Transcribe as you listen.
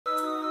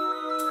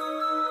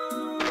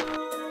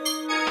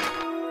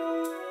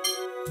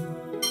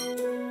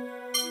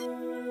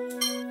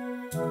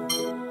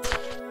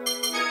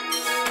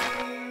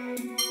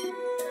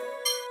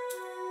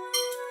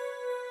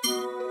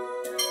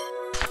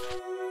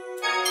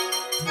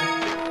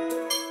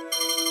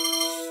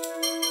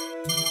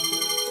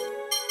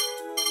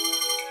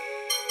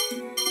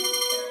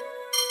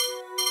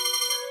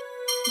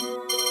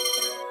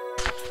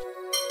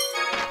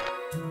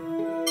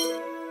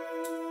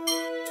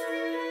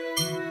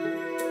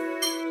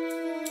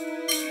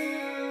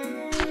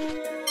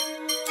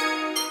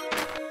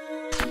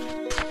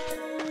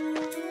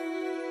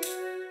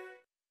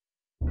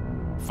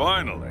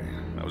Finally.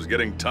 I was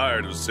getting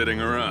tired of sitting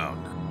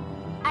around.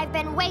 I've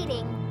been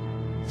waiting.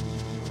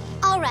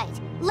 All right,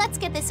 let's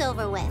get this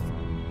over with.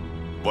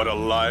 What a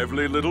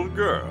lively little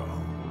girl.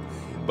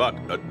 But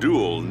a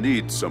duel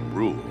needs some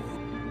rule.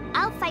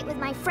 I'll fight with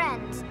my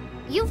friends.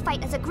 You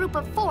fight as a group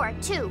of 4,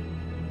 too.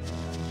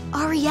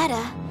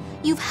 Arietta,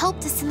 you've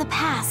helped us in the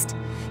past.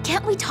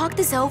 Can't we talk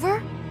this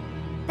over?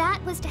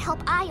 That was to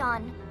help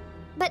Ion.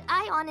 But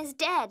Ion is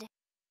dead.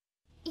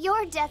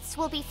 Your deaths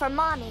will be for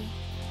Mommy.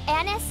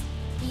 Annis,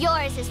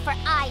 yours is for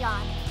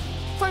Ion.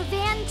 For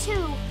Van,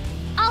 too.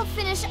 I'll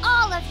finish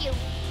all of you.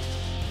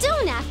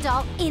 Don't act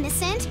all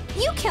innocent.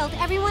 You killed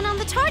everyone on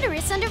the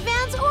Tartarus under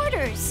Van's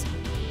orders.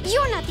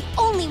 You're not the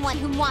only one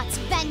who wants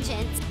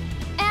vengeance.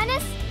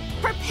 Annis,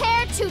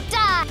 prepare to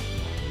die.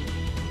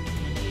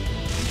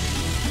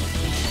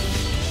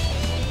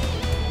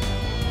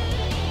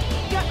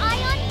 Your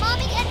Ion,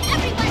 Mommy, and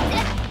everyone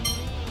did.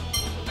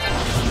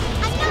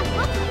 I'm not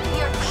looking for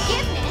your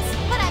forgiveness,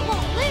 but I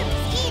won't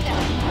lose either.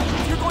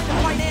 If you're going to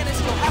fight Annis,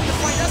 you'll have to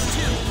fight us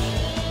too.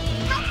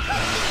 How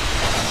could you?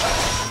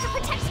 To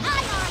protect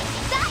Ion,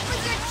 that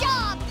was your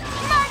job,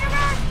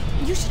 murderer!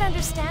 You should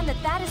understand that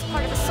that is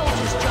part of a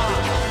soldier's job.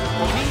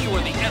 For me, you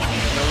are the enemy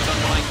of those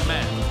under my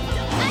command.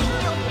 I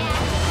know that,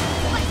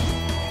 but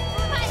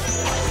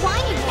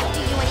whining won't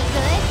do you any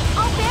good.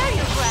 I'll bear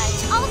your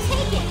grudge. I'll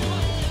take it.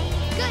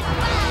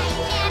 Goodbye,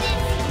 Annis.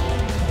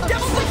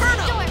 Devil's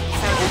Inferno!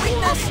 Bring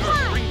this!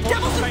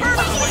 Devil's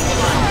Inferno!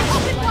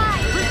 Open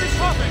wide. Bring this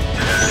shopping!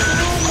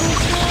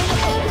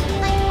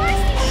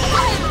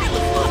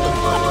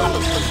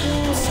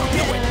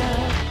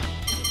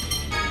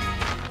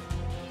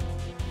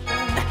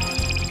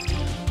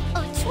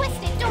 Oh,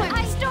 twisted door,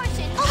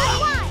 distortion, open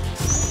wide.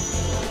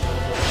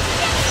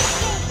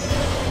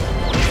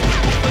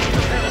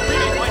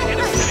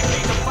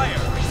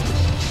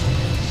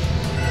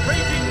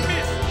 Raging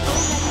mist!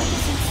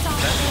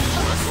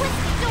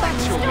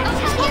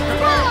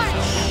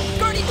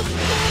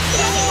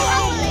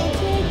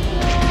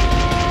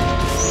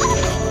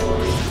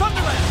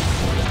 Thunderland!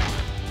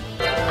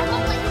 I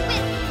won't let you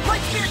win.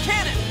 Light spear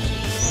cannon!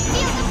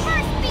 Feel the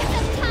first beat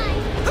of time.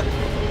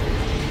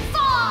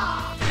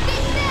 Fall!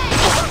 Big bang!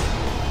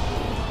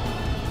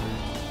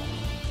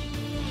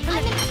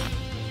 I'm in...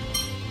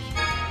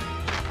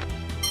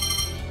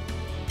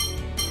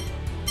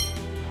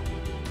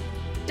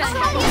 Done.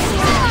 I'll tell you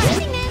more.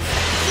 Happiness.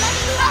 Let's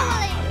be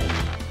rolling.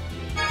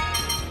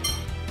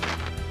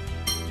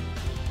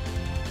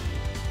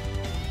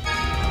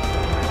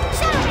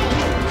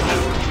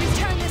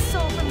 Return this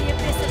soul from the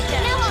abyss of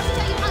death. Now I'll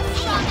show you how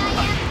strong I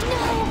am.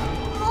 No,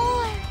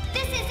 more.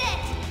 This is it.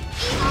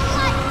 Evil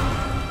light.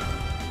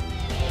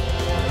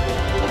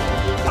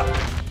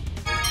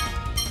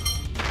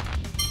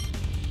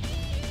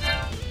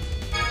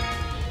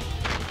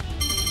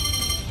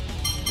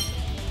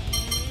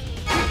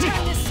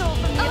 Return this soul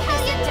from the Oh, abyss how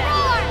of you death.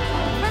 roar.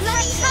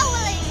 Release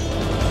howling.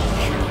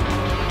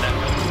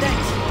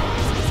 Thanks.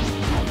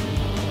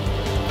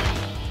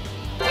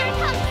 Here it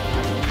comes.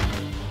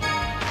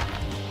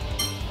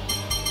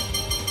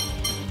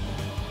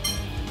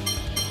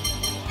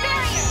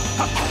 Barrier.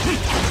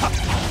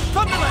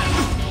 Thunderland!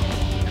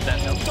 If that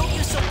helps. Don't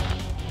use so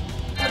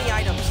many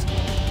items.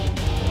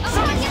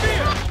 Sonic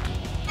Spear!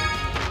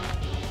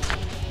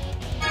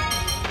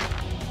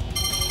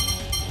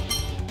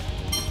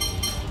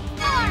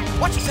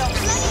 Watch yourself!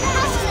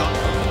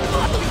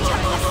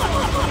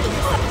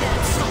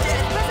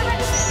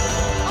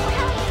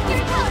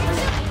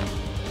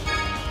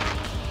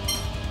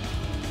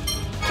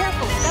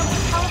 Careful, that was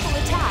a powerful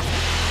attack.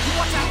 You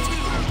watch out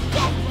too!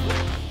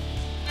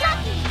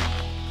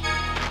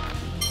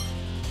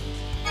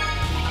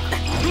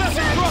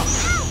 Blessed Rock!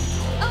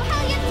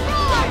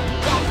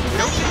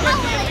 Don't you let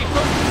the enemy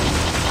focus!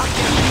 I'll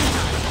get you this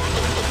time!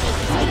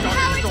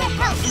 Dark storm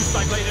now, loose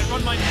thy blade and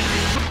run mine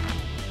enemy!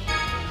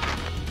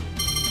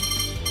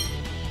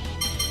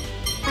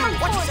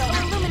 Watch yourself!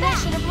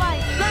 Illumination of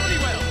light. Gravity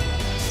well!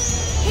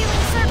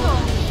 Healing circle.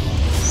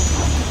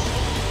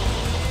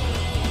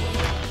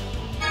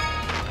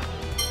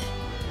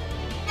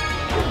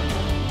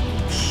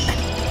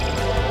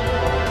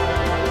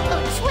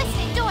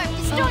 Twisted door,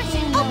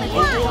 distortion, open O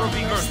wide. war of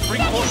the earth,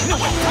 bring forth no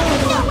way!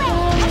 No way.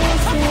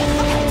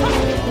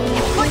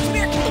 Light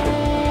spear!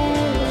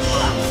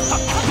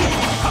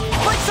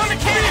 Light sonic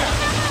cannon!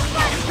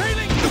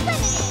 Impaling!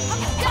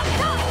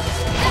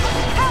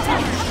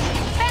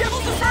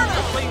 Devil's Inferno!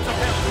 The flames of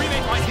hell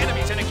remake my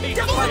enemies in a cage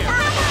of fire!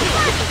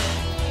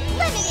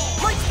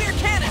 Limited. Light spear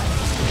cannon!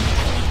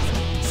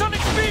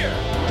 Sonic spear!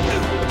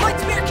 Light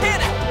spear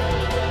cannon!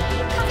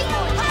 O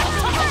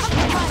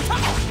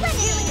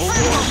war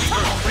of the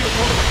earth, bring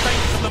forth the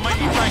fangs of the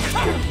mighty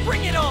dragon!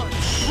 Bring it on!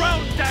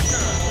 Round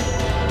Dasher!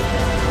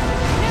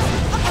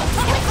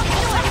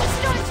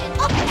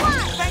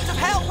 Fangs of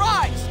hell,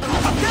 rise!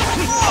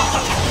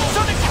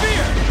 Sonic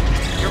spear!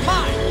 You're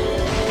mine!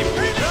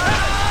 Impending!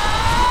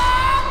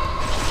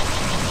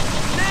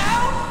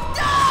 Now,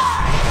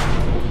 die!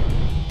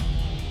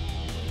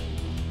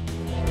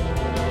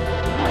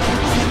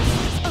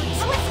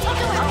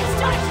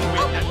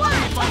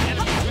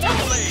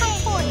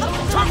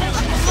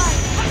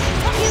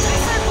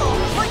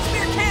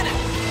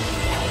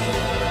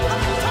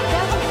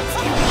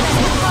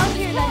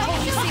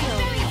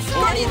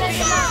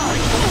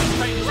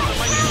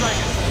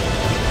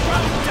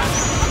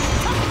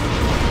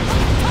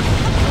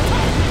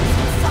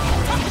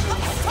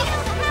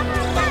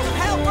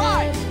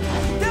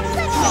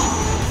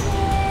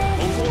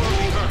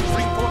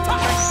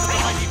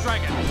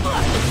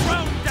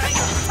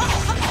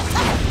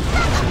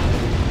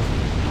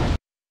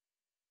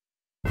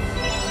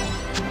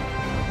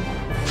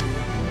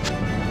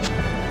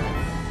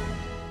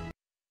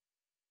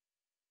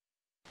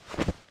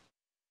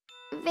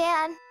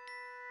 Van,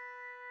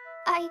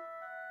 I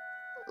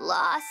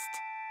lost.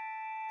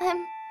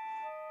 I'm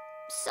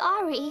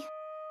sorry.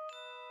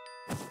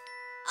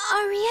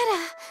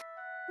 Arietta!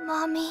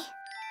 Mommy,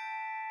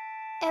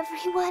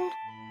 everyone,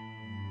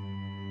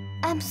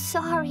 I'm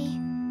sorry.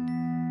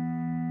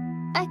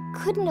 I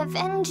couldn't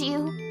avenge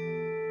you.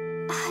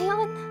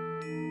 Ion,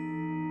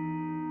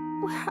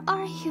 where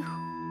are you?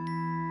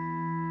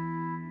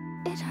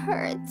 It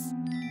hurts.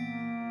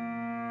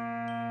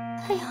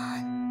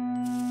 Ion.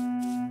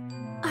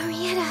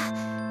 Arietta,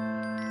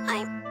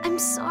 I'm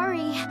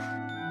sorry.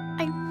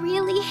 I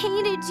really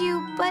hated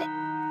you, but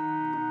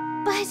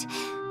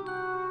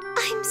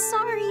I'm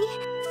sorry.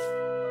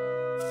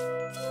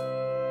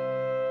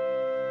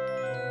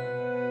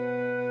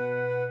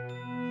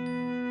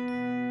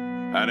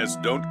 Annis,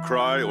 don't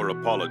cry or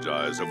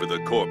apologize over the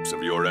corpse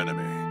of your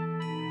enemy.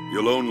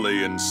 You'll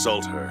only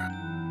insult her.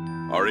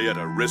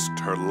 Arietta risked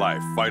her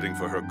life fighting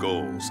for her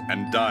goals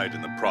and died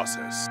in the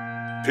process.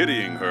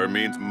 Pitying her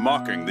means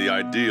mocking the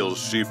ideals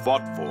she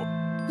fought for.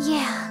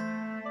 Yeah.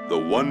 The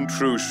one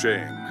true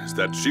shame is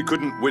that she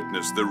couldn't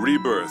witness the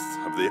rebirth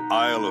of the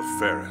Isle of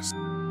Ferris.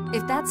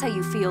 If that's how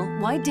you feel,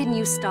 why didn't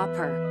you stop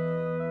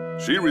her?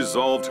 She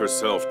resolved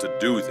herself to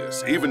do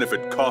this, even if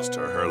it cost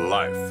her her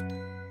life.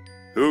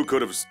 Who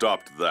could have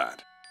stopped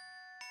that?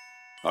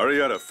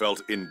 Arietta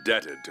felt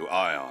indebted to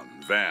Ion,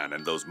 Van,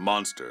 and those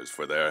monsters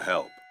for their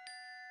help.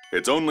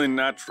 It's only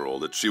natural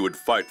that she would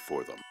fight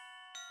for them.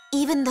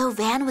 Even though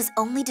Van was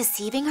only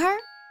deceiving her?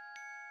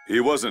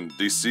 He wasn't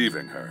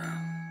deceiving her.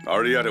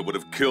 Arietta would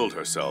have killed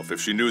herself if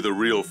she knew the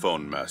real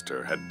Fon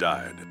Master had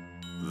died.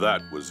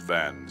 That was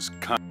Van's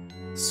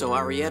So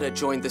Arietta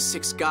joined the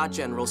 6 God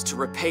Generals to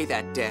repay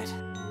that debt.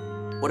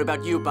 What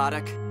about you,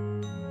 Badok?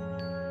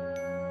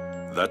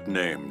 That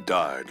name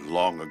died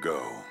long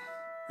ago,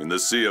 in the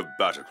Sea of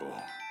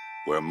Batical,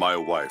 where my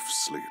wife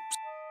sleeps.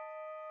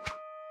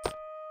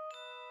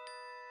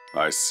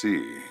 I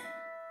see.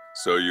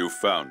 So you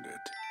found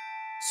it.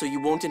 So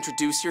you won't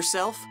introduce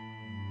yourself?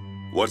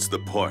 What's the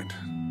point?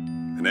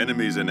 An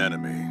enemy's an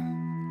enemy.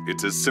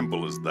 It's as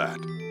simple as that.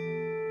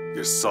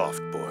 You're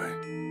soft, boy.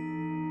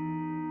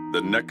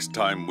 The next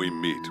time we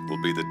meet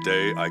will be the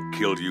day I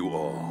kill you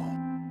all.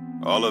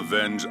 I'll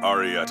avenge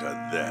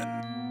Arietta then.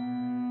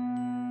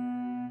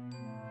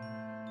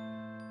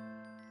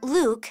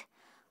 Luke,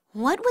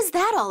 what was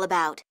that all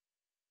about?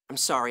 I'm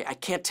sorry, I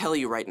can't tell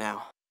you right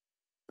now.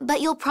 But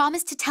you'll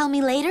promise to tell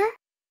me later?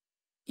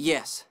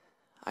 Yes,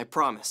 I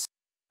promise.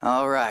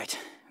 All right.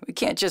 We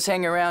can't just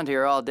hang around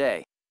here all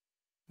day.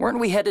 Weren't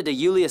we headed to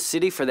Yulia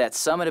City for that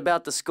summit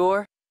about the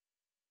score?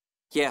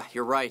 Yeah,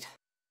 you're right.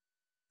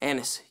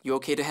 Annis, you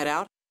okay to head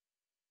out?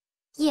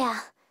 Yeah,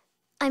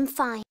 I'm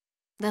fine.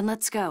 Then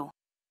let's go.